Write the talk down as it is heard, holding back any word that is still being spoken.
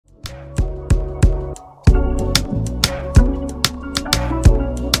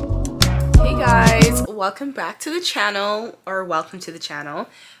welcome back to the channel, or welcome to the channel.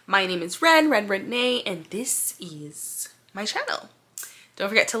 My name is Ren Renee, and this is my channel. Don't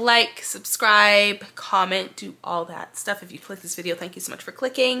forget to like, subscribe, comment, do all that stuff. If you click this video, thank you so much for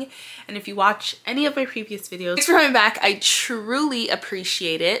clicking. And if you watch any of my previous videos, thanks for coming back. I truly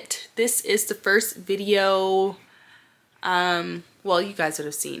appreciate it. This is the first video, well, you guys would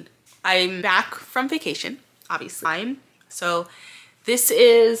have seen. I'm back from vacation, obviously. So this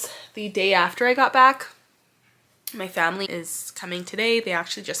is the day after I got back. My family is coming today. They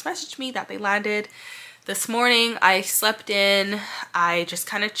actually just messaged me that they landed this morning. I slept in, I just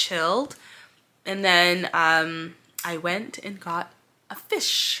kind of chilled, and then I went and got a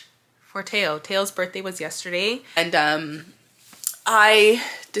fish for Teo. Teo's birthday was yesterday, and I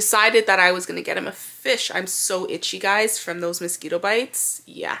decided that I was gonna get him a fish. I'm so itchy, guys, from those mosquito bites.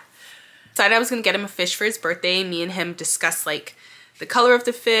 Yeah. Decided I was gonna get him a fish for his birthday. Me and him discussed like the color of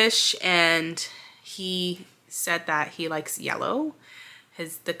the fish, and he said that he likes yellow.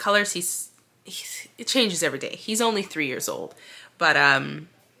 The colors it changes every day. He's only 3 years old, but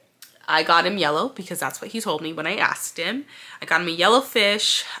I got him yellow because that's what he told me when I asked him. I got him a yellow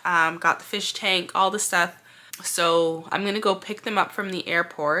fish, got the fish tank, all the stuff. So I'm gonna go pick them up from the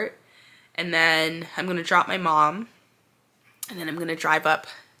airport, and then I'm gonna drop my mom, and then I'm gonna drive up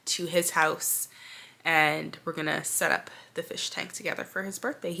to his house, and we're gonna set up the fish tank together for his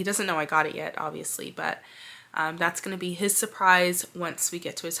birthday. He doesn't know I got it yet, obviously, but that's gonna be his surprise once we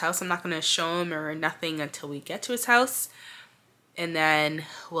get to his house. I'm not gonna show him or nothing until we get to his house, and then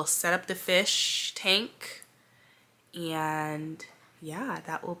we'll set up the fish tank, and yeah,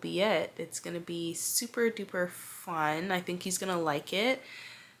 that will be it. It's gonna be super duper fun. I think he's gonna like it.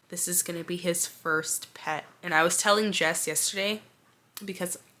 This is gonna be his first pet, and I was telling Jess yesterday,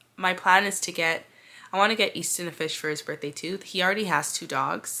 because my plan is I want to get Easton a fish for his birthday too. He already has 2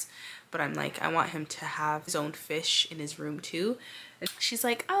 dogs, but I'm like, I want him to have his own fish in his room too. And she's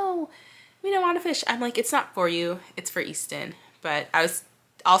like, oh, we don't want a fish. I'm like, it's not for you, it's for Easton. But I was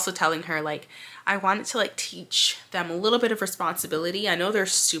also telling her, like, I wanted to like teach them a little bit of responsibility. I know they're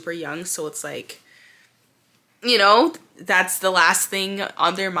super young, so it's like, you know, that's the last thing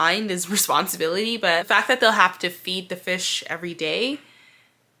on their mind is responsibility. But the fact that they'll have to feed the fish every day,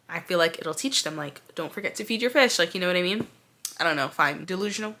 I feel like it'll teach them, like, don't forget to feed your fish, like, you know what I mean? I don't know if I'm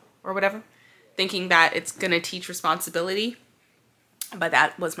delusional or whatever, thinking that it's gonna teach responsibility, but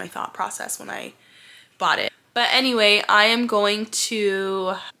that was my thought process when I bought it. But anyway, I am going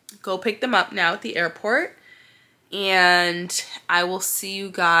to go pick them up now at the airport, and I will see you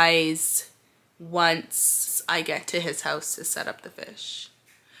guys once I get to his house to set up the fish.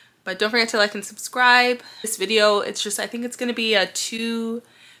 But don't forget to like and subscribe. This video, it's just, I think it's gonna be a two-day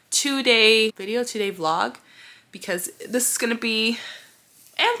video, 2-day vlog, because this is gonna be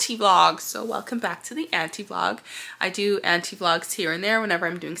Aunty vlog. So welcome back to the Aunty vlog. I do Aunty vlogs here and there whenever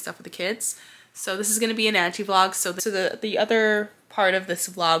I'm doing stuff with the kids. So this is gonna be an Aunty vlog. So the other part of this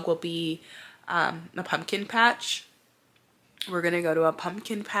vlog will be a pumpkin patch. We're gonna go to a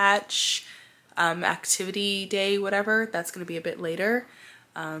pumpkin patch activity day, whatever. That's gonna be a bit later.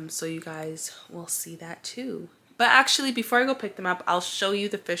 So you guys will see that too. But actually, before I go pick them up, I'll show you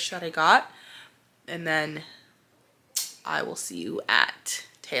the fish that I got, and then I will see you at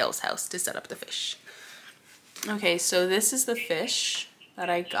Teo's house to set up the fish. Okay, so this is the fish that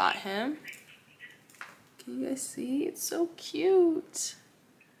I got him. Can you guys see? It's so cute.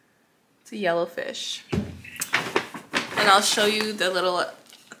 It's a yellow fish. And I'll show you the little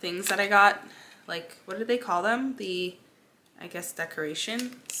things that I got. Like, what do they call them? I guess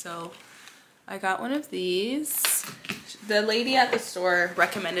decoration. So I got one of these. The lady at the store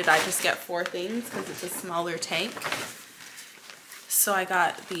recommended I just get 4 things because it's a smaller tank. So I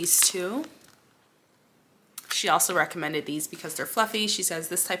got these 2. She also recommended these because they're fluffy. She says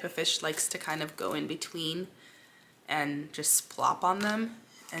this type of fish likes to kind of go in between and just plop on them,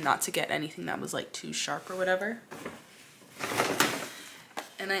 and not to get anything that was like too sharp or whatever.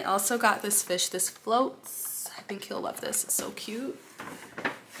 And I also got this fish. This floats. I think he'll love this. It's so cute.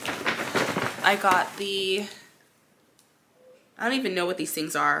 I got I don't even know what these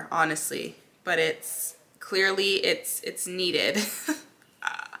things are, honestly, but it's clearly it's needed.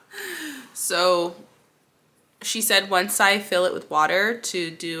 So she said once I fill it with water to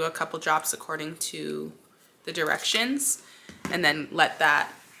do a couple drops according to the directions, and then let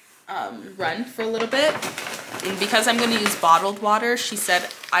that run for a little bit. And because I'm going to use bottled water, she said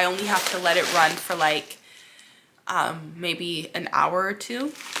I only have to let it run for like maybe an hour or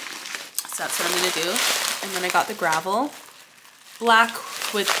 2. So that's what I'm gonna do. And then I got the gravel, black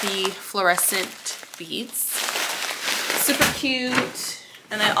with the fluorescent beads. Super cute.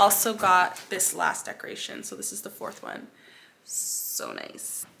 And I also got this last decoration. So this is the 4th one. So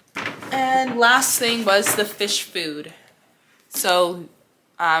nice. And last thing was the fish food. So,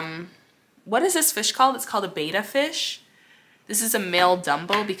 what is this fish called? It's called a betta fish. This is a male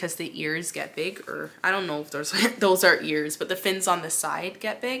Dumbo because the ears get big, or I don't know if those are ears, but the fins on the side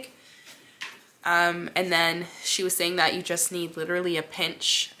get big. And then she was saying that you just need literally a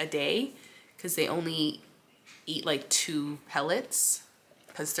pinch a day because they only eat like 2 pellets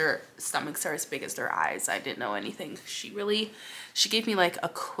because their stomachs are as big as their eyes. I didn't know anything. She gave me like a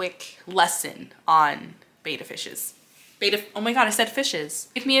quick lesson on betta fishes. Oh my God, I said fishes.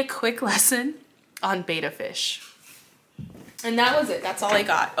 Give me a quick lesson on betta fish. And that was it. That's all I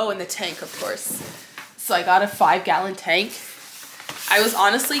got. Oh, and the tank, of course. So I got a 5-gallon tank. I was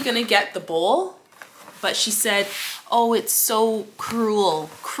honestly gonna get the bowl, but she said, oh, it's so cruel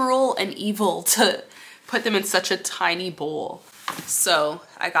and evil to put them in such a tiny bowl. So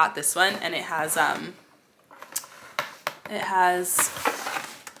I got this one, and it has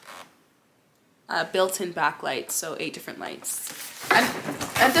built-in backlight, so 8 different lights.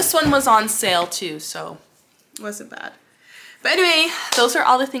 And this one was on sale too, so it wasn't bad. But anyway, those are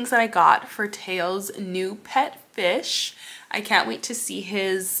all the things that I got for Teo's new pet fish. I can't wait to see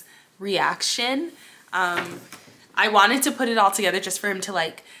his reaction. I wanted to put it all together just for him to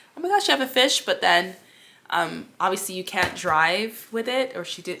like, oh my gosh, you have a fish, but then obviously you can't drive with it, or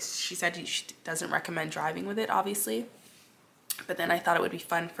she said she doesn't recommend driving with it, obviously. But then I thought it would be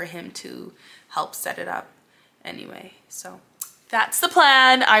fun for him to help set it up anyway. So that's the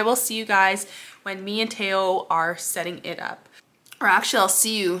plan. I will see you guys when me and Teo are setting it up. Or actually, I'll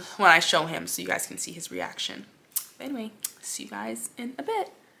see you when I show him so you guys can see his reaction. But anyway, see you guys in a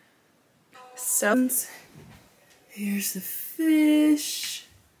bit. So here's the fish.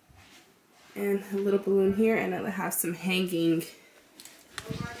 And a little balloon here, and I have some hanging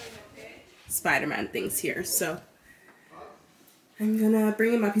Spider-Man things here. So I'm gonna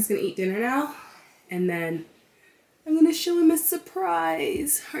bring him up. He's gonna eat dinner now, and then I'm gonna show him a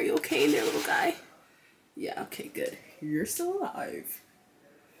surprise. Are you okay in there, little guy? Yeah, okay, good. You're still alive.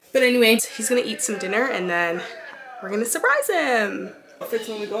 But anyway, he's gonna eat some dinner, and then we're gonna surprise him. Wait,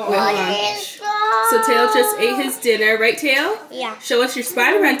 hold on. So Teo just ate his dinner, right, Teo? Yeah. Show us your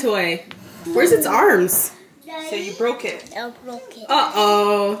Spider-Man toy. Where's its arms? So you broke it. I broke it.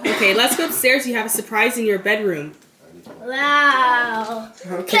 Uh-oh. Okay, let's go upstairs. You have a surprise in your bedroom. Wow.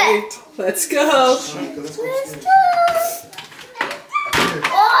 Okay, let's go. Let's go.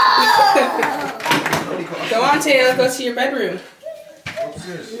 Oh. Go on, Teo. Go to your bedroom.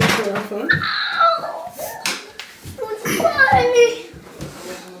 What's funny?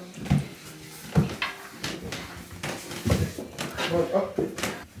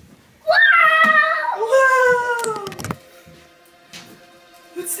 Wow!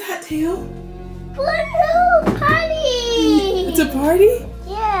 What's that, Teo? Hello, party! It's a party?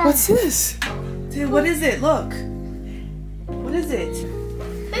 Yeah. What's this? Teo, what is it? Look. What is it?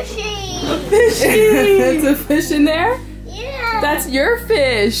 Fishy! A fishy! It's a fish in there? Yeah. That's your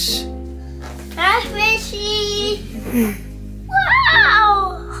fish. That's fishy!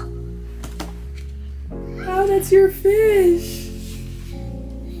 Wow! Oh, that's your fish.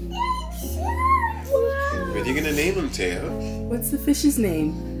 Wow. What are you gonna name him, Teo? What's the fish's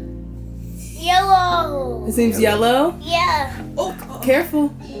name? Yellow. His name's Yellow? Yeah. Oh,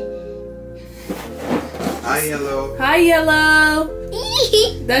 careful. Hi, Yellow. Hi, Yellow.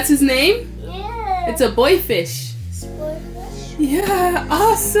 That's his name? Yeah. It's a boy fish. Sportfish. Yeah,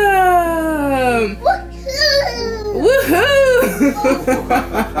 awesome. Woohoo! Woohoo!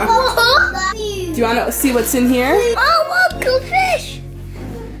 Oh, Do you want to see what's in here? oh, look, a fish!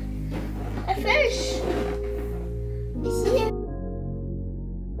 A fish! It's here.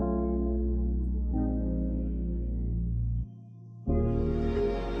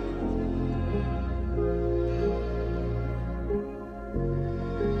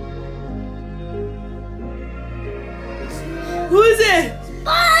 Who is it?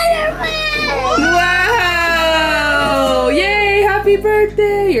 Spider-Man! Wow! Yay! Happy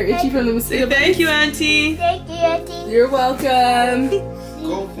birthday! You're itchy from the mosquito. Thank you, Auntie. Thank you, Auntie. You're welcome.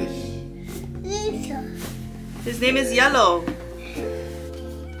 Goldfish. His name is Yellow.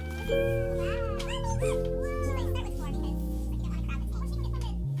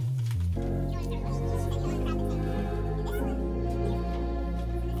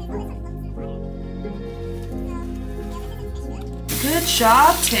 Good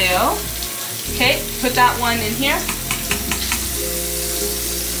job, Teo. Okay, put that one in here.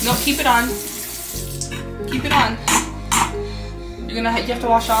 No, keep it on. Keep it on. You have to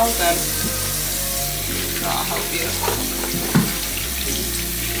wash all of them. I'll help you.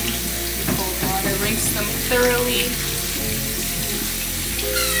 rinse them thoroughly.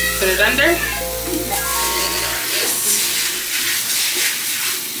 Put it under.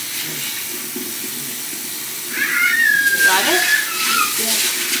 Got it? Yeah.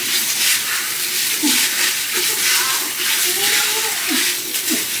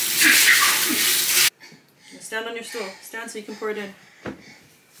 Stand on your stool. Stand so you can pour it in.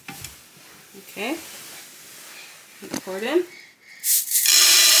 Okay. Pour it in.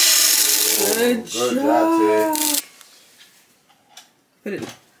 Good job. Put it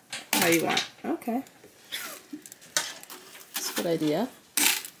how you want. Okay. That's a good idea.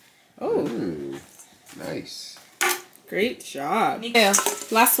 Oh. Nice. Great job. Yeah.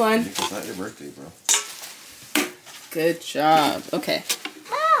 Last one. It's not your birthday, bro. Good job. Okay.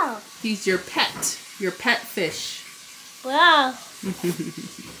 Wow. He's your pet. Your pet fish. Wow.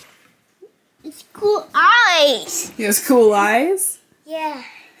 It's cool eyes. He has cool eyes. Yeah.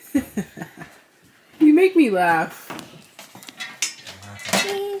 You make me laugh.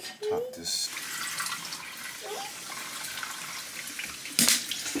 Pop this.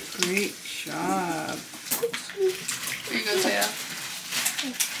 Great job. Here you go, Taya.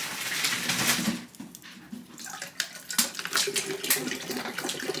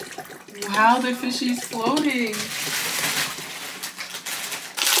 Wow, the fishy's floating.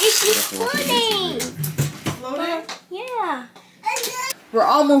 This is floating. Floating? Yeah. We're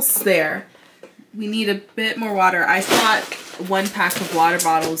almost there. We need a bit more water. I thought 1 pack of water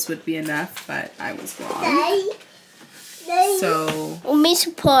bottles would be enough, but I was wrong. So, Me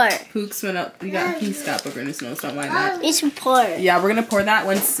support. Pooks went up. We got pieced up over goodness knows not why that. Me support. Yeah, we're gonna pour that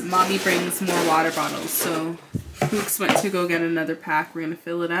once Mommy brings more water bottles. So, Pooks went to go get another pack. We're gonna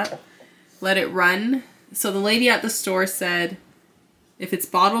fill it up, let it run. So the lady at the store said, if it's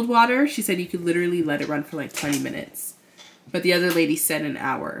bottled water, she said you could literally let it run for like 20 minutes. But the other lady said an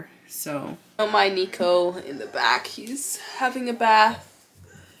hour. So, oh my Nico in the back, he's having a bath.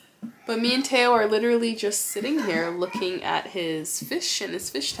 But me and Teo are literally just sitting here looking at his fish in his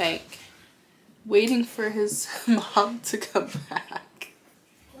fish tank, waiting for his mom to come back.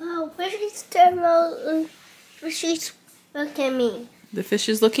 Wow, fishy's turtle. Fishy's look at me. The fish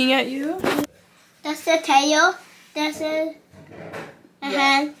is looking at you? That's the tail. That's a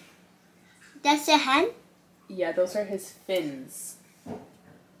hand. That's a hand. Yeah, those are his fins.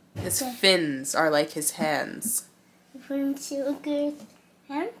 His fins are like his hands. From sugar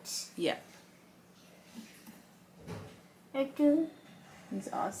hands. Yeah. Okay. He's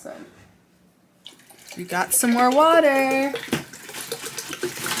awesome. We got some more water.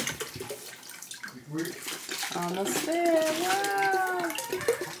 Almost there. Wow.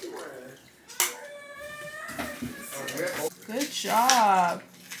 Good job.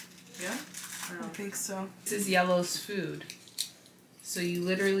 Yeah? I don't think so. This is Yellow's food. So you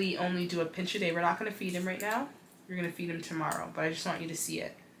literally only do a pinch a day. We're not going to feed him right now. You're going to feed him tomorrow. But I just want you to see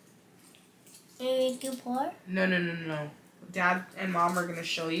it. Maybe you pour? No. Dad and Mom are going to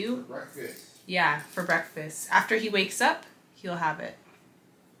show you. Breakfast. Yeah, for breakfast. After he wakes up, he'll have it.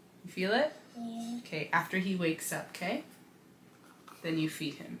 You feel it? Yeah. Okay, after he wakes up, okay? Then you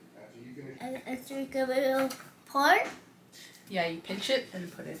feed him. And after you give it a pour? Yeah, you pinch it and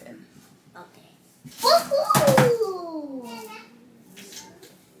put it in. Okay. Woohoo!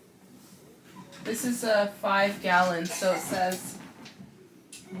 This is a 5 gallon, so it says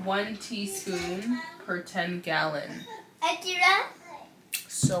 1 teaspoon per 10 gallon. After that?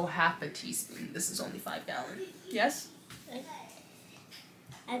 So half a teaspoon. This is only 5 gallon. Yes?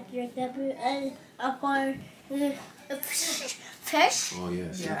 After you give it a pour, fish? Oh,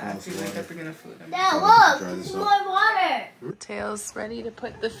 yes. Yeah, after you wake up, you're gonna feed him. Now Dry look, this more up. water. Tail's ready to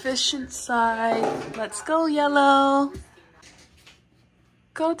put the fish inside. Let's go, Yellow.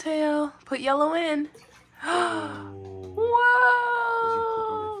 Go, Tail. Put Yellow in. Whoa!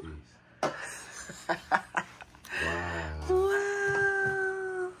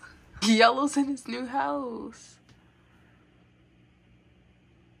 Wow. Yellow's in his new house.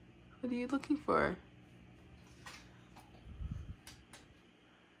 What are you looking for?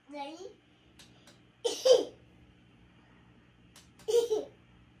 Ready?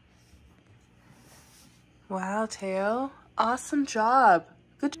 Wow, Tail. Awesome job.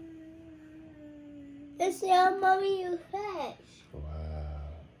 Good. Let's see how mommy you fish. Wow.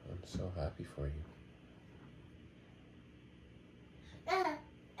 I'm so happy for you.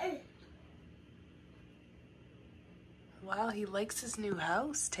 Wow, he likes his new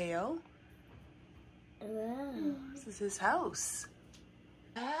house, Tail. Wow. This is his house.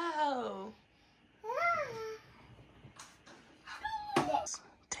 Wow.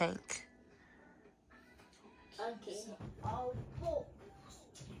 Tank. Okay. Oh,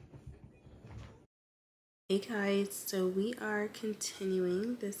 Hey guys, so we are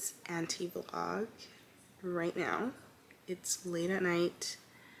continuing this Aunty vlog right now. It's late at night.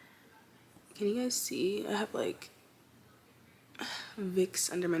 Can you guys see? I have like Vicks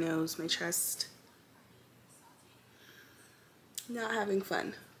under my nose, my chest. Not having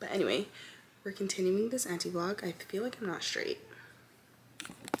fun. But anyway, we're continuing this Aunty vlog. I feel like I'm not straight.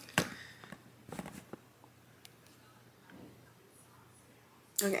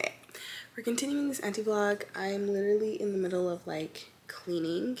 Okay, we're continuing this Aunty vlog. I'm literally in the middle of like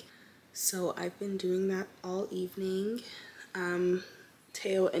cleaning. So I've been doing that all evening.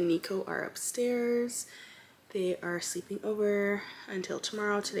 Teo and Nico are upstairs. They are sleeping over until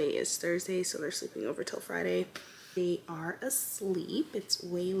tomorrow. Today is Thursday, so they're sleeping over till Friday. They are asleep. It's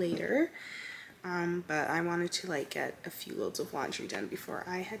way later. But I wanted to like get a few loads of laundry done before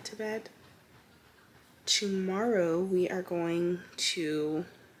I head to bed. Tomorrow we are going to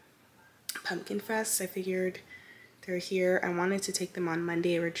Pumpkin Fest. I figured they're here. I wanted to take them on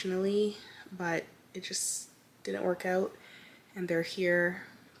Monday originally, but it just didn't work out. And they're here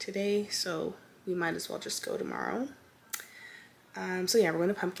today, so we might as well just go tomorrow. So yeah, we're going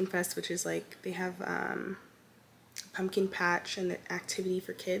to Pumpkin Fest, which is like, they have pumpkin patch and an activity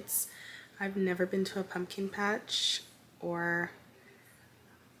for kids. I've never been to a pumpkin patch, or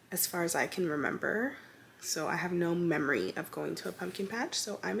as far as I can remember, so I have no memory of going to a pumpkin patch.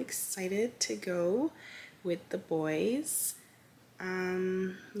 So I'm excited to go with the boys.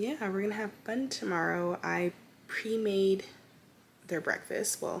 Yeah, we're gonna have fun tomorrow. I pre-made their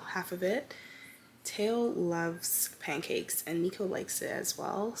breakfast, well, half of it. Teo loves pancakes and Nico likes it as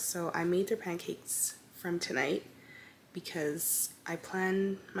well, so I made their pancakes from tonight because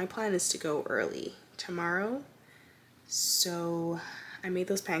my plan is to go early tomorrow. So I made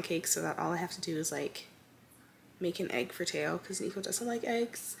those pancakes so that all I have to do is like make an egg for Teo because Nico doesn't like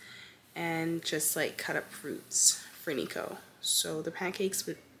eggs, and just like cut up fruits for Nico. So the pancakes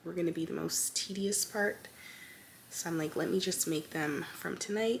were going to be the most tedious part. So I'm like, let me just make them from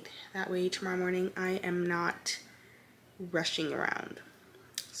tonight. That way tomorrow morning I am not rushing around.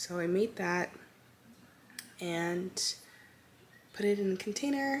 So I made that and put it in a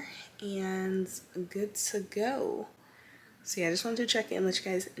container and good to go. So yeah, I just wanted to check in and let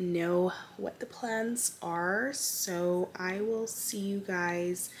you guys know what the plans are. So I will see you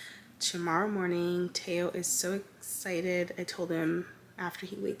guys tomorrow morning. Teo is so excited. I told him after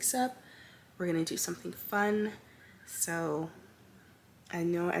he wakes up, we're gonna do something fun. So I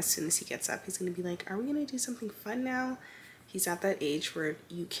know as soon as he gets up, he's gonna be like, are we gonna do something fun now? He's at that age where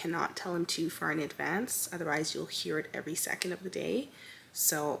you cannot tell him too far in advance, otherwise you'll hear it every second of the day.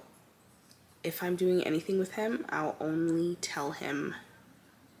 So if I'm doing anything with him, I'll only tell him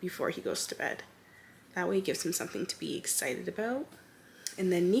before he goes to bed. That way it gives him something to be excited about.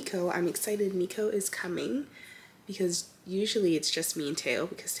 And then Nico, I'm excited Nico is coming, because usually it's just me and Teo,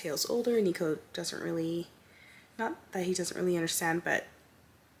 because Teo's older. Nico doesn't really, not that he doesn't really understand, but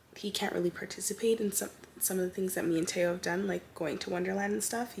he can't really participate in some of the things that me and Teo have done, like going to Wonderland and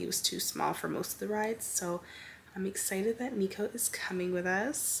stuff. He was too small for most of the rides, so I'm excited that Nico is coming with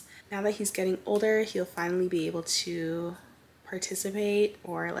us. Now that he's getting older, he'll finally be able to participate,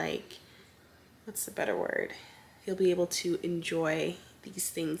 or like, what's the better word? He'll be able to enjoy these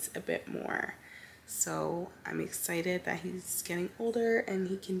things a bit more. So I'm excited that he's getting older and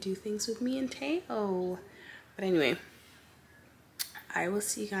he can do things with me and Teo. But anyway, I will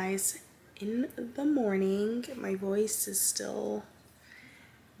see you guys in the morning. My voice is still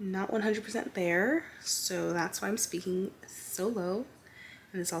not 100% there, so that's why I'm speaking so low,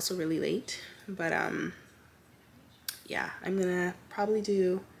 and it's also really late. But yeah, I'm gonna probably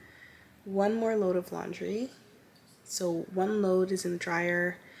do one more load of laundry. So one load is in the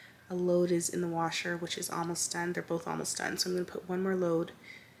dryer, a load is in the washer, which is almost done. They're both almost done, so I'm gonna put one more load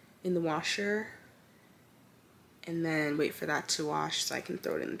in the washer and then wait for that to wash so I can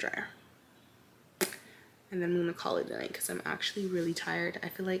throw it in the dryer. And then I'm gonna call it a night because I'm actually really tired. I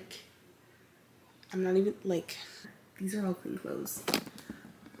feel like I'm not even, like, these are all clean clothes.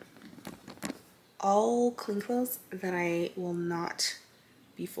 All clean clothes that I will not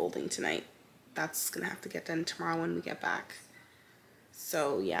be folding tonight. That's gonna have to get done tomorrow when we get back.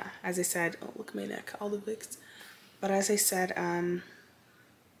 So yeah, as I said, oh look at my neck, all the Vicks. But as I said, I'm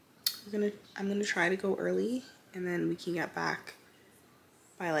gonna try to go early, and then we can get back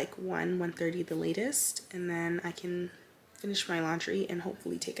by like 1:30 the latest, and then I can finish my laundry and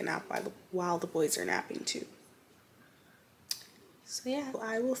hopefully take a nap while the boys are napping too. So yeah,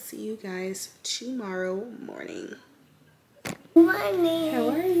 I will see you guys tomorrow morning. Morning. How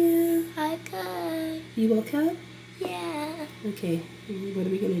are you? I good. You woke up? Yeah. Okay, what are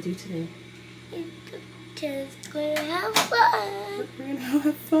we gonna do today? Eat the Just gonna have fun. We're gonna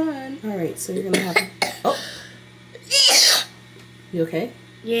have fun. All right, so you're gonna have. Oh. You okay?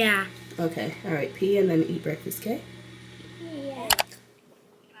 Yeah. Okay. All right. Pee and then eat breakfast. Okay. Yeah.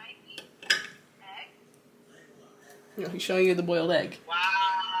 No, he's showing you the boiled egg. Wow.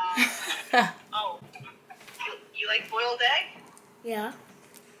 Oh, you like boiled egg? Yeah.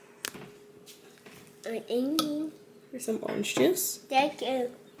 I'm eating. Here's some orange juice. Thank you.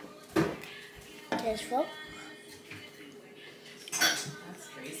 Just for. That's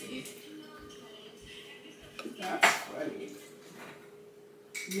crazy. That's funny.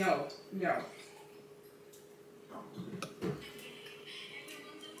 No, no.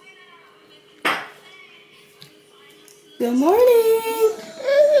 Good morning.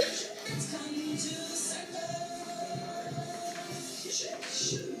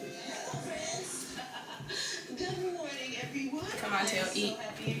 Good morning, everyone. Come on, Tail, eat.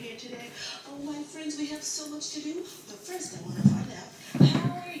 Happy you're here today. Oh, my friends, we have so much to do. But first, I want to find out,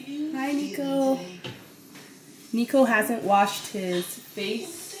 how are you Hi, feeling Nico. today? Nico hasn't washed his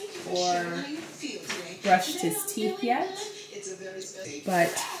face Thank you for or sharing how you feel today. brushed Today his I'm teeth feeling yet, good. It's a very special day.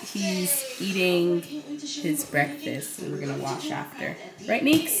 but he's eating his breakfast and we're gonna wash after. Right,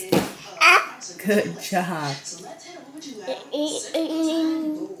 Neeks? Good job. So let's head over to our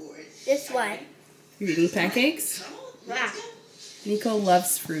Eating board. this one. You're eating pancakes? Yeah. Nico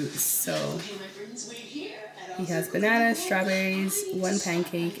loves fruits, so Okay, my friends, we're here at he has bananas, strawberries, one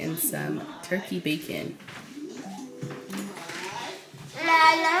pancake, and some turkey bacon.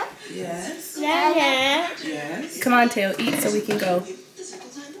 Nana. Yes. Nana. Yes. Come on, Tail, eat so we can go. the circle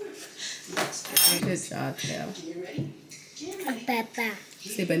time order. Good job, Tail. You ready? Papa.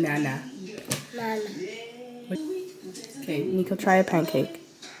 Say banana. Nana. Okay, Nico, try a pancake.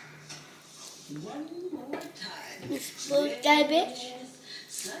 Food garbage.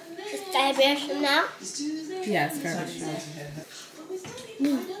 It's garbage now. Yes, garbage.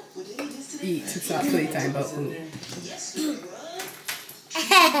 Eat. It's not playtime, but food.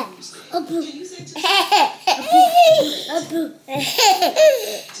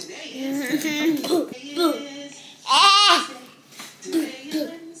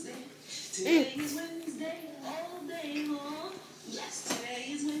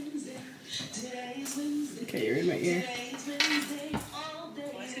 Okay, you're in my ear. Why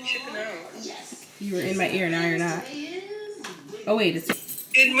is it chipping out? You were in my ear, now you're not. Oh wait, it's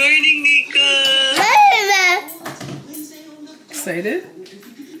Good morning, Nico. excited?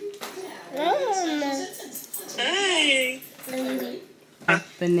 Hi.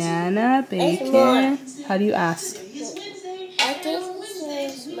 Banana, bacon. How do you ask? I think this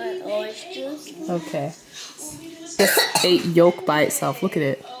is my orange juice. Okay. Just ate yolk by itself. Look at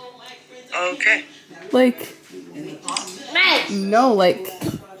it. Okay. Like, Mommy. no, like.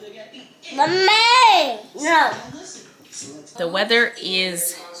 Mommy. No. The weather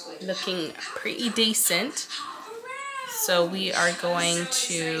is looking pretty decent, so we are going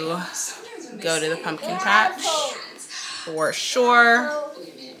to go to the pumpkin patch for sure.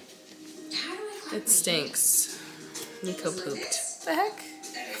 It stinks. Nico pooped. What the heck?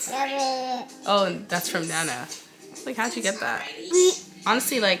 Oh, that's from Nana. Like, how'd you get that?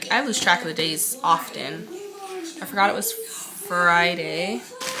 Honestly, like, I lose track of the days often. I forgot it was Friday.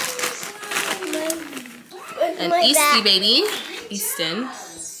 And Easty baby, Easton,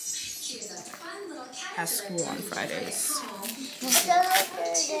 has school on Fridays.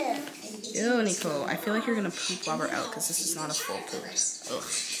 Ew, Nico, I feel like you're gonna poop while we're out because this is not a full poop. Ugh,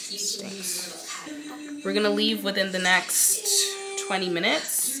 stinks. We're gonna leave within the next 20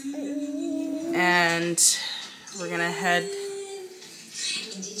 minutes and we're gonna head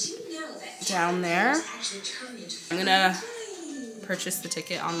down there. I'm gonna purchase the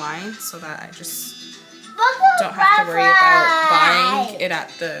ticket online so that I just don't have to worry about buying it at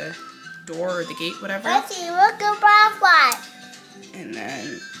the door or the gate, whatever. And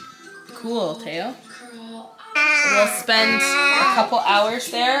then, cool, Tail. We'll spend a couple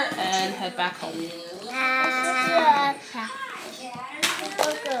hours there and head back home.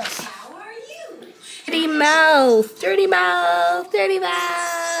 Dirty mouth, dirty mouth, dirty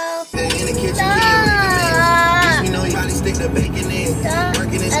mouth. In the kitchen, we know you probably stick the bacon in.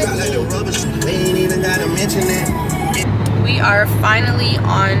 Working in spot like the rubbish. They ain't even gotta mention it. We are finally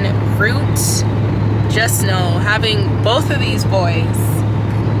en route. Just know, having both of these boys,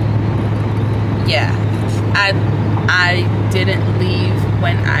 yeah, I didn't leave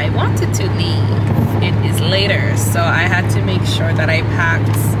when I wanted to leave. It is later, so I had to make sure that I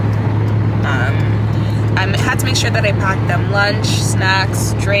packed. I had to make sure that I packed them lunch,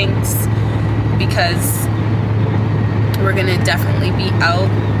 snacks, drinks, because we're gonna definitely be out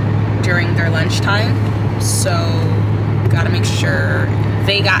during their lunchtime. So gotta make sure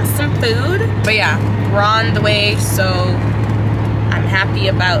they got some food. But yeah, we're on the way, so I'm happy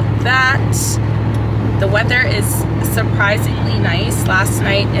about that. The weather is surprisingly nice. Last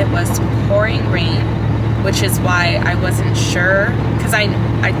night it was pouring rain, which is why I wasn't sure, because I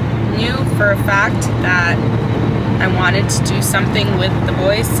knew for a fact that I wanted to do something with the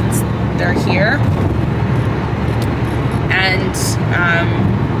boys since they're here. And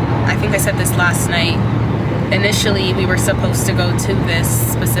I think I said this last night. Initially, we were supposed to go to this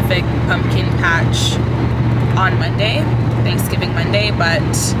specific pumpkin patch on Monday, Thanksgiving Monday, but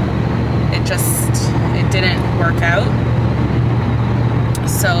it didn't work out.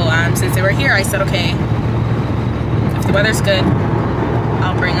 So since they were here, I said, okay, if the weather's good,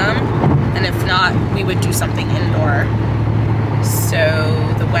 I'll bring them, and if not, we would do something indoor.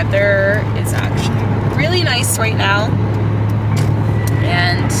 So the weather is actually really nice right now,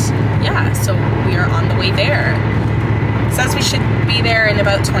 and yeah, so we are on the way there. It says we should be there in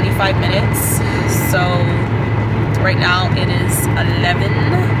about 25 minutes. So right now it is 11,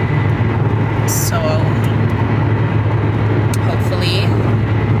 so hopefully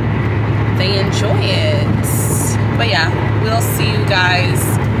they enjoy it. But yeah, we'll see you guys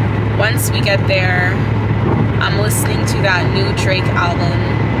once we get there. I'm listening to that new Drake album,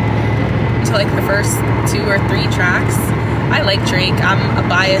 to like the first 2 or 3 tracks. I like Drake. I'm a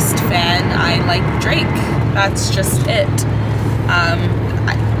biased fan. I like Drake. That's just it.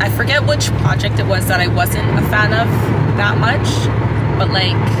 I forget which project it was that I wasn't a fan of that much, but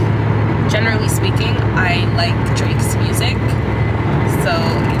like generally speaking, I like Drake's music. So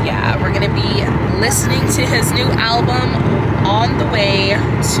yeah, we're gonna be listening to his new album on the way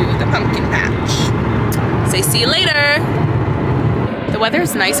to the pumpkin patch. Say see you later. The weather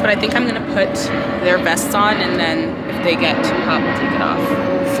is nice, but I think I'm gonna put their vests on, and then if they get too hot, we'll take it off.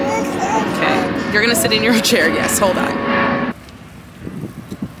 Okay, you're gonna sit in your chair. Yes, hold on.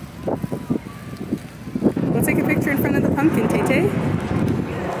 We'll take a picture in front of the pumpkin, Tay-Tay.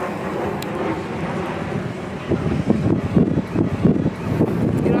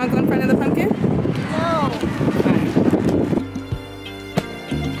 You wanna go in front of the pumpkin?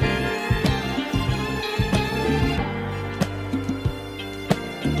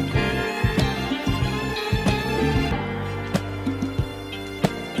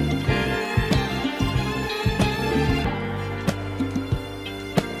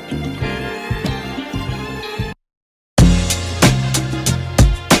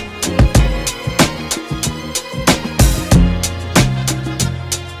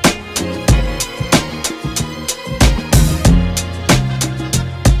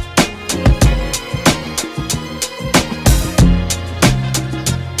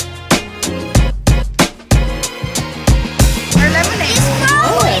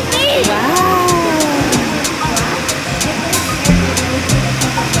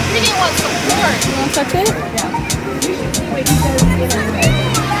 Touch it? Yeah. Wait, he says,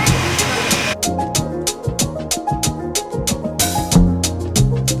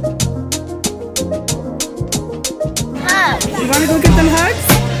 you want to go get them hugs?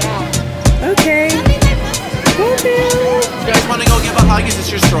 Okay. You guys want to go give a hug? Is this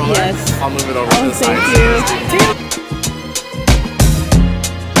your stroller? Yes. I'll move it over to the side. Thank you.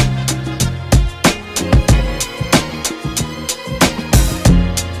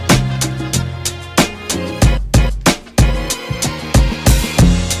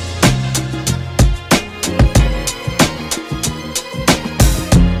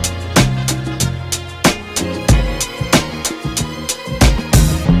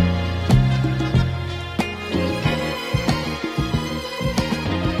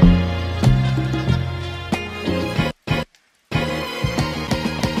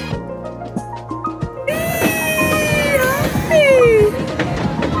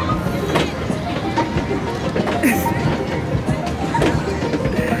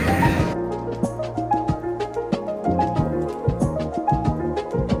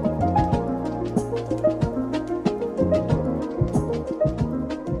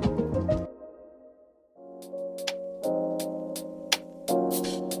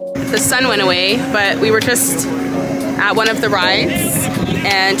 The sun went away, but we were just at one of the rides,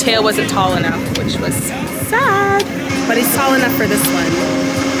 and Teo wasn't tall enough, which was sad, but he's tall enough for this one.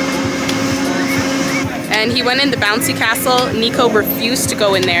 And he went in the bouncy castle. Nico refused to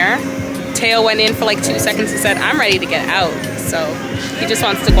go in there. Teo went in for like 2 seconds and said, I'm ready to get out. So he just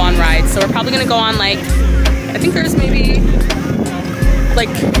wants to go on rides. So we're probably gonna go on like, I think there's maybe like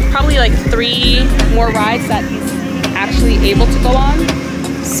probably like 3 more rides that he's actually able to go on.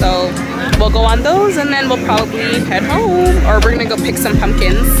 So we'll go on those, and then we'll probably head home, or we're gonna go pick some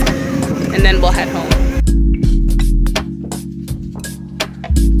pumpkins and then we'll head home.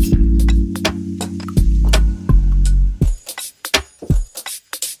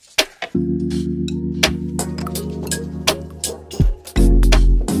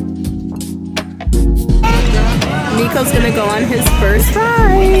 Nico's gonna go on his first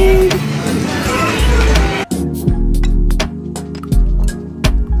ride.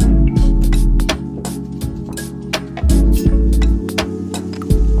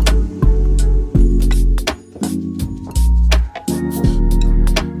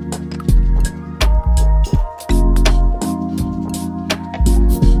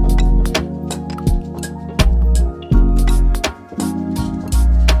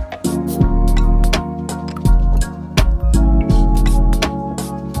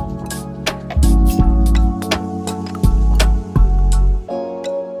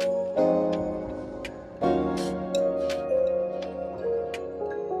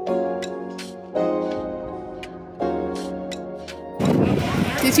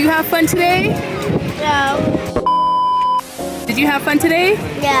 Did you have fun today? No. Did you have fun today?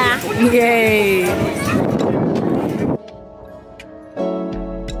 Yeah. Yay!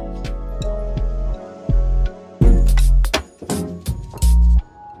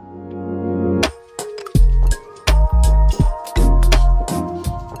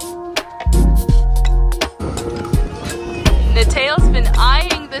 Teo's been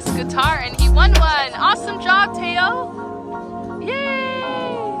eyeing this guitar and he won one. Awesome job, Teo. Yay!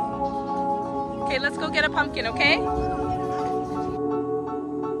 Okay, let's go get a pumpkin, okay?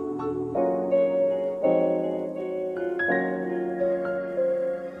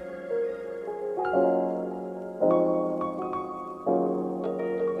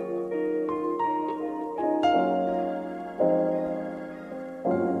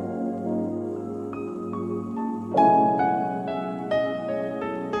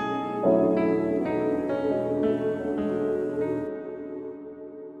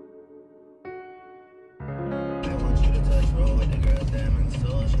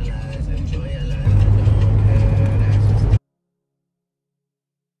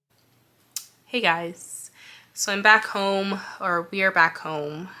 Hey guys, so I'm back home, or we are back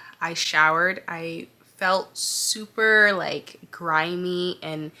home. I showered. I felt super like grimy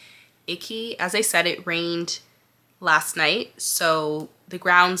and icky. As I said, it rained last night, so the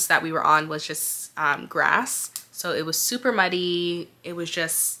grounds that we were on was just grass, so it was super muddy. It was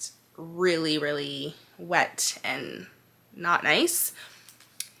just really wet and not nice.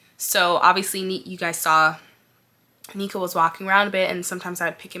 So obviously you guys saw Nico was walking around a bit, and sometimes I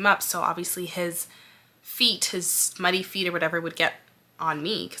would pick him up, so obviously his feet, his muddy feet or whatever, would get on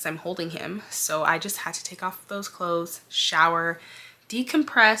me because I'm holding him. So I just had to take off those clothes, shower,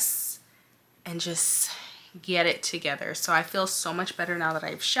 decompress, and just get it together. So I feel so much better now that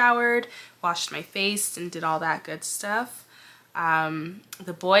I've showered, washed my face, and did all that good stuff.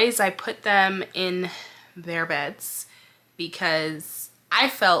 The boys, I put them in their beds because I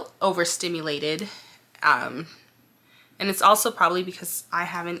felt overstimulated. And it's also probably because I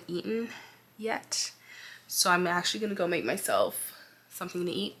haven't eaten yet. So I'm actually gonna go make myself something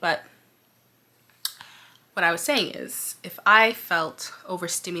to eat. But what I was saying is, if I felt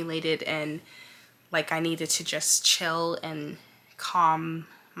overstimulated and like I needed to just chill and calm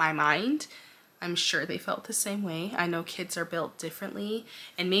my mind, I'm sure they felt the same way. I know kids are built differently,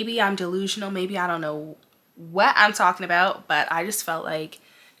 and maybe I'm delusional, maybe I don't know what I'm talking about, but I just felt like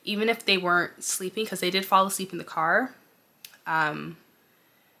even if they weren't sleeping, because they did fall asleep in the car,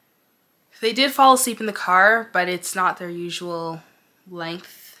 they did fall asleep in the car, but it's not their usual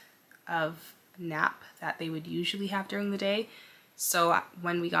length of nap that they would usually have during the day. So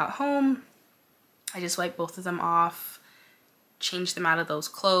when we got home, I just wiped both of them off, changed them out of those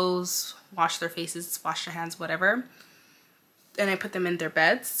clothes, washed their faces, washed their hands, whatever. And I put them in their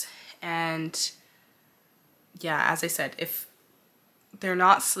beds. And yeah, as I said, if they're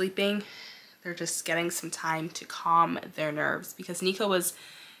not sleeping, they're just getting some time to calm their nerves, because Nico was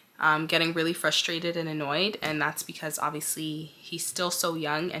getting really frustrated and annoyed, and that's because obviously he's still so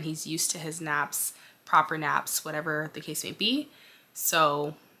young and he's used to his naps, proper naps, whatever the case may be.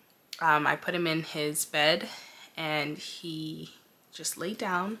 So I put him in his bed and he just laid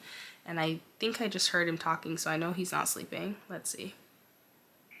down, and I think I just heard him talking, so I know he's not sleeping. Let's see.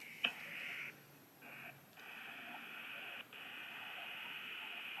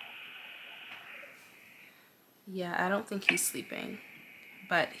 Yeah, I don't think he's sleeping,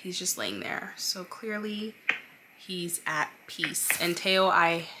 but he's just laying there. So clearly he's at peace. And Teo,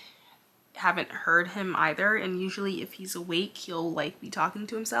 I haven't heard him either. And usually if he's awake, he'll like be talking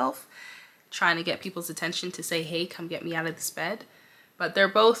to himself, trying to get people's attention to say, hey, come get me out of this bed. But they're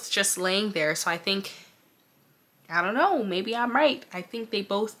both just laying there. So I think, I don't know, maybe I'm right. I think they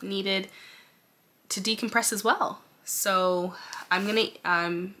both needed to decompress as well. So I'm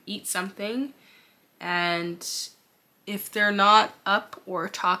gonna eat something. And if they're not up or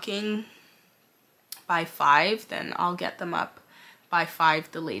talking by 5, then I'll get them up by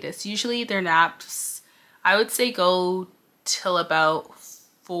 5 the latest. Usually their naps, I would say, go till about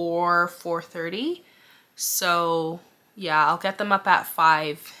 4:30. So yeah, I'll get them up at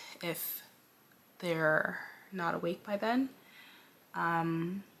 5 if they're not awake by then.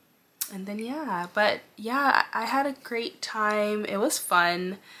 And then yeah, but yeah, I had a great time. It was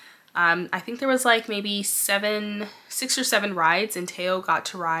fun. I think there was like maybe 6 or 7 rides, and Teo got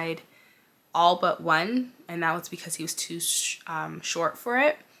to ride all but 1, and that was because he was too short for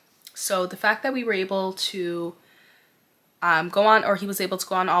it. So the fact that we were able to go on, or he was able to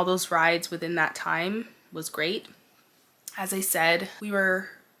go on all those rides within that time was great. As I said, we were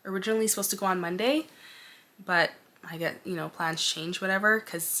originally supposed to go on Monday, but I get, you know, plans change, whatever,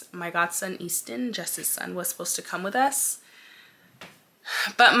 because my godson Easton, Jess's son, was supposed to come with us.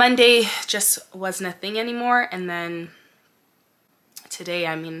 But Monday just wasn't a thing anymore. And then today,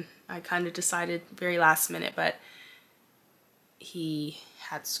 I mean, I kind of decided very last minute, but he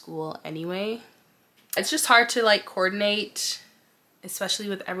had school anyway. It's just hard to like coordinate, especially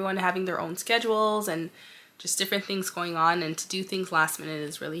with everyone having their own schedules and just different things going on, and to do things last minute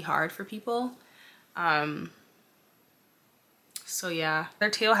is really hard for people. So yeah,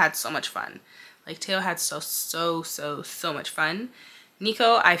 Teo had so much fun. Like Teo had so much fun.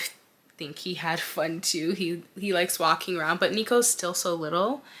 Nico, I think he had fun too. He likes walking around, but Nico's still so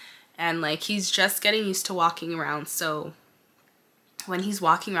little, and like he's just getting used to walking around. So when he's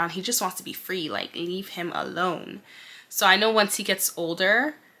walking around, he just wants to be free, like leave him alone. So I know once he gets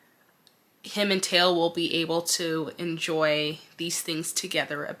older, him and Teo will be able to enjoy these things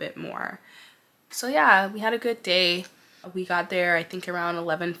together a bit more. So yeah, we had a good day. We got there, I think, around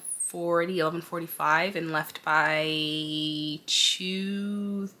 11:40, 11:45, and left by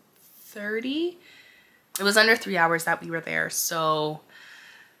 2:30. It was under 3 hours that we were there. So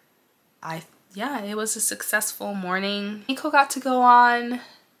yeah, it was a successful morning. Nico got to go on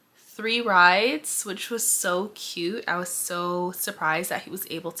 3 rides, which was so cute. I was so surprised that he was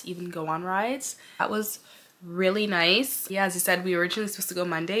able to even go on rides. That was really nice. Yeah, as I said, we were originally supposed to go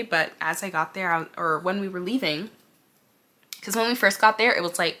Monday, but as I got there, or when we were leaving, because when we first got there, it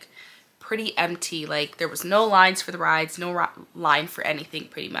was like pretty empty. Like there was no lines for the rides, no line for anything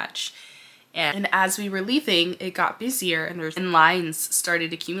pretty much. And as we were leaving, it got busier, and lines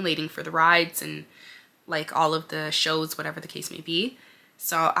started accumulating for the rides and like all of the shows, whatever the case may be.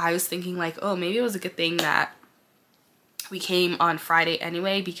 So I was thinking like, oh, maybe it was a good thing that we came on Friday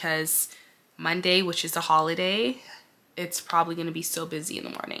anyway, because Monday, which is a holiday, it's probably going to be so busy in the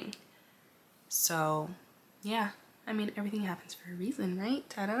morning. So yeah, I mean, everything happens for a reason, right?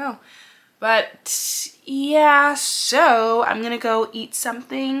 I don't know. But yeah, so I'm gonna go eat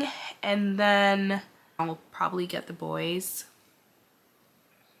something, and then I'll probably get the boys,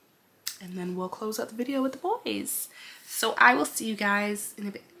 and then we'll close out the video with the boys. So I will see you guys in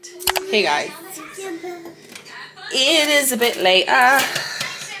a bit. Hey guys, it is a bit later.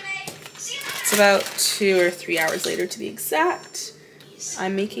 It's about 2 or 3 hours later to be exact.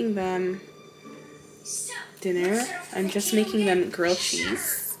 I'm making them dinner. I'm just making them grilled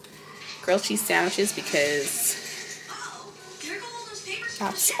cheese sandwiches, because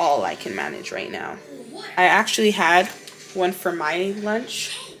that's all I can manage right now. I actually had one for my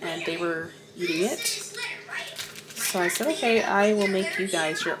lunch and they were eating it, so I said, okay, I will make you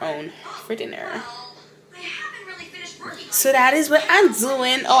guys your own for dinner. So that is what I'm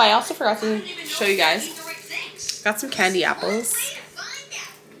doing. Oh, I also forgot to show you guys, got some candy apples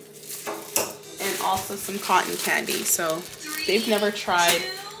and also some cotton candy. So they've never tried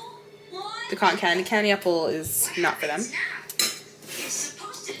the cotton candy. Candy apple is not for them.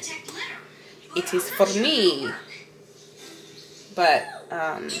 It is for me. But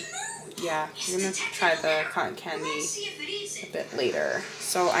yeah, I'm gonna try the cotton candy a bit later.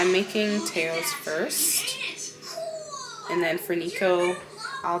 So I'm making Teo's first, and then for Nico,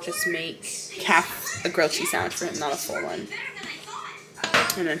 I'll just make a grilled cheese sandwich for him, not a full one.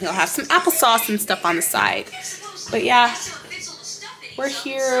 And then he'll have some applesauce and stuff on the side. But yeah, we're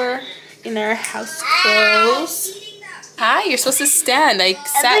here in our house clothes. Hi, you're supposed to stand. I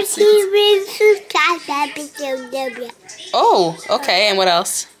sat. Oh, okay. And what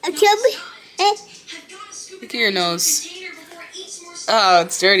else? Look at your nose. Oh,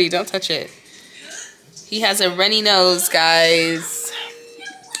 it's dirty. Don't touch it. He has a runny nose, guys.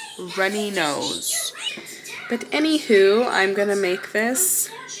 Runny nose. But anywho, I'm gonna make this,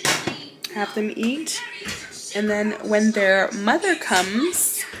 have them eat, and then when their mother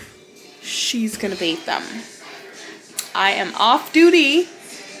comes, she's gonna bathe them. I am off duty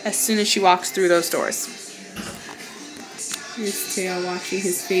as soon as she walks through those doors. Here's Teo watching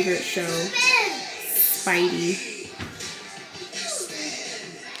his favorite show, Spidey.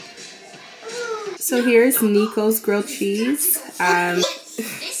 So here's Nico's grilled cheese.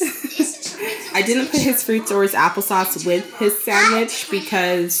 I didn't put his fruits or his applesauce with his sandwich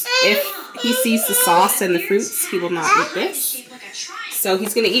because if he sees the sauce and the fruits, he will not eat this. So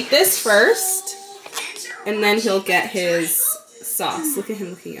he's gonna eat this first, and then he'll get his sauce. Look at him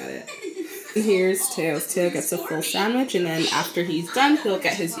looking at it. And here's Tails. Tail gets a full sandwich, and then after he's done, he'll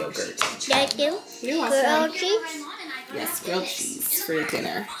get his yogurt. Thank you. You're welcome. Grilled cheese? Yes, grilled cheese for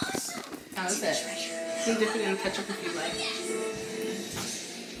dinner. How's it? You can dip it in ketchup if you like.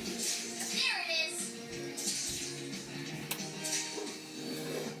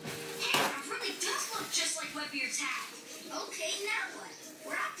 Okay, now what?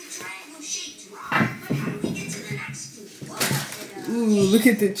 We're at the triangle-shaped rock, but how do we get to the next food? Ooh, look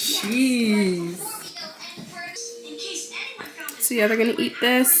at the cheese. So yeah, they're gonna eat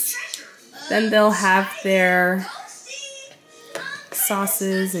this. Then they'll have their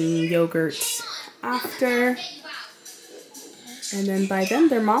sauces and yogurt after. And then by then,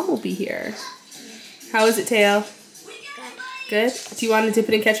 their mom will be here. How is it, Tail? Good? Do you want to dip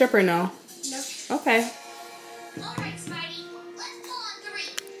it in ketchup or no? No. Okay.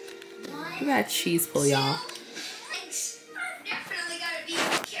 Look at that cheese pull, y'all.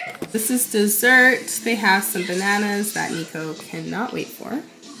 This is dessert. They have some bananas that Nico cannot wait for.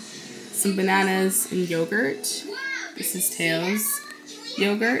 Some bananas and yogurt. This is Tails'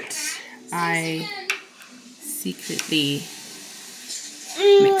 yogurt. I secretly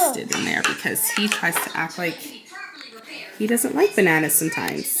mixed it in there because he tries to act like he doesn't like bananas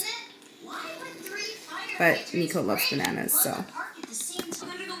sometimes. But Nico loves bananas, so.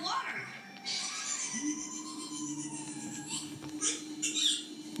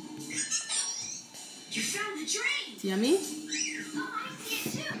 Yummy?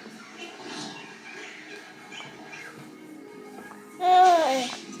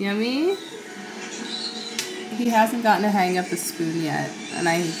 Yummy? He hasn't gotten a hang of the spoon yet, and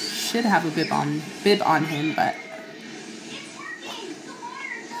I should have a bib on him, but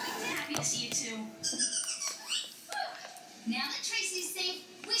Happy to see you too. Now that Tracy's safe,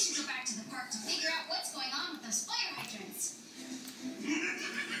 we should go back to the park to figure out what's going on with those fire hydrants.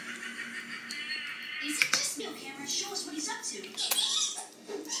 Is it just no camera? Show us what he's up to.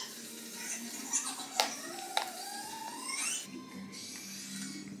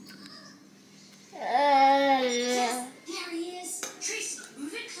 There he is. Tracy,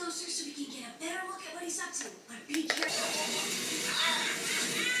 move it closer so we can get a better look at what he's up to. But be careful.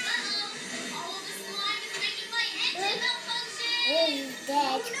 All of this slime is making my engine malfunction.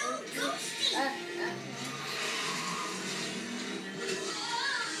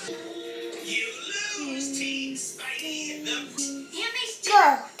 You lose, Team Spidey.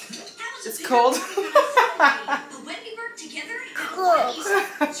 it's cold. But when we work together,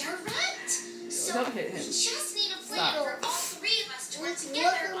 you're right. So Don't hit him. we just need a plan for all three of us to work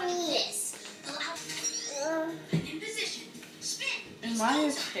together on this. In position. Spin. Am I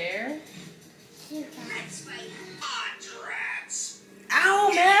a chair? Red Spidey. Rats. Ow,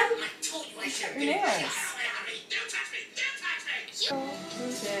 man! I told you I should Your nails. Don't touch me! Don't touch me!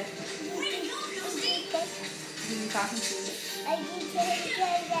 Who's it? Way to go, Ghosty. Who are you talking to?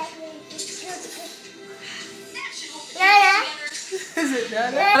 That should hold the Nana. together. Is it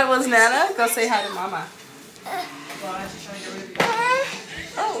Nana? I thought it was Nana. Go say hi to Mama.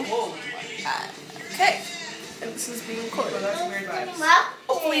 Oh, whoa. Okay. And this is being recorded. Well, that's weird vibes.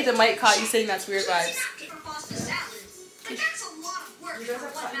 Hopefully the mic caught you saying that's weird vibes. But that's a lot of work for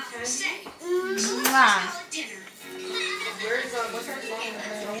one mouth to say. Mwah. Dinner.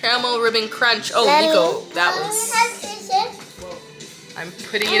 Caramel ribbon crunch. Oh, Nico, that was. I'm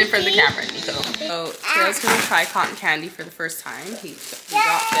putting it in front of the camera, Nico. So Taylor's gonna try cotton candy for the first time. He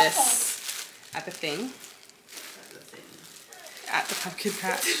got this at the thing. At the pumpkin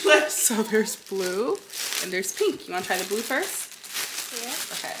patch. So there's blue and there's pink. You wanna try the blue first? Yeah.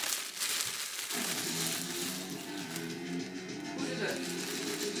 Okay.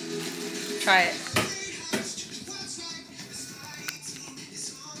 Try it.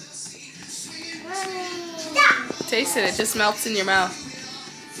 Taste it, it just melts in your mouth.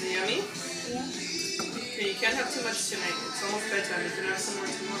 Is it yummy? Yeah. Okay, you can't have too much tonight. It's almost bedtime. You can have some more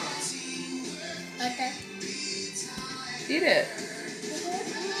tomorrow. Okay. Eat it.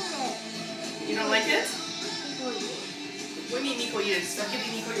 You don't like it? What do you mean Nico eat it? Stop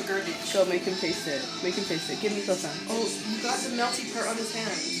giving Nico your garbage. Go, make him taste it. Make him taste it. Give Nico some. Oh, you got the melty part on his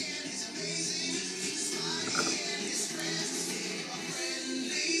hand.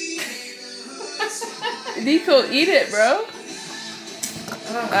 Nico, eat it, bro.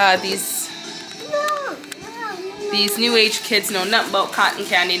 These These new age kids know nothing about cotton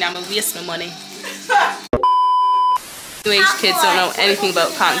candy and I'm gonna waste my money. New age kids don't know anything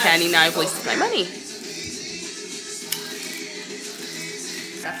about cotton candy, now I've wasted my money.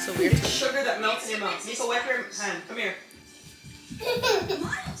 That's so weird. Sugar that melts in your mouth. Nico, wipe your hand. Come here.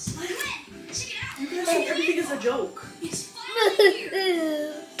 You guys think everything is a joke.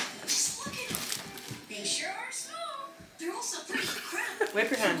 They sure are small. They're also pretty crap. Wipe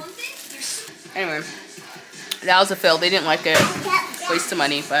your hand. Anyway, that was a fail. They didn't like it. Waste of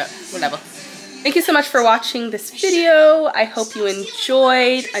money, but whatever. Thank you so much for watching this video. I hope you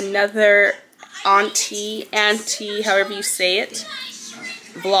enjoyed another auntie, however you say it,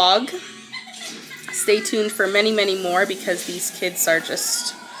 vlog. Stay tuned for many, many more because these kids are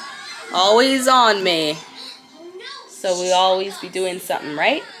just always on me. So we'll always be doing something,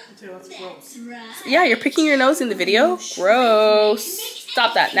 right? Yeah, you're picking your nose in the video. Gross.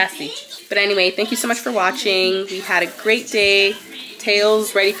 Stop that, nasty. But anyway, thank you so much for watching. We had a great day.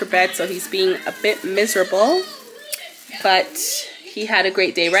 Tail's ready for bed, so he's being a bit miserable. But he had a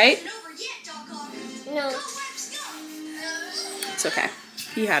great day, right? No. It's okay.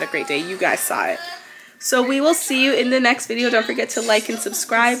 He had a great day. You guys saw it. So we will see you in the next video. Don't forget to like and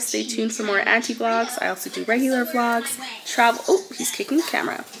subscribe. Stay tuned for more auntie vlogs. I also do regular vlogs, travel. Oh, he's kicking the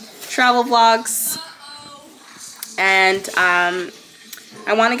camera. Travel vlogs. And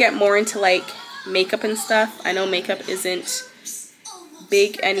I want to get more into like makeup and stuff. I know makeup isn't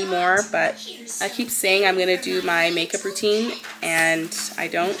big anymore, but I keep saying I'm going to do my makeup routine and I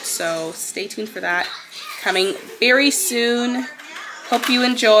don't. So stay tuned for that. Coming very soon. Hope you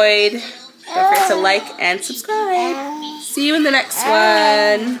enjoyed. Don't forget to like and subscribe. See you in the next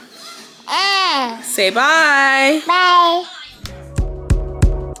one. Say bye. Bye.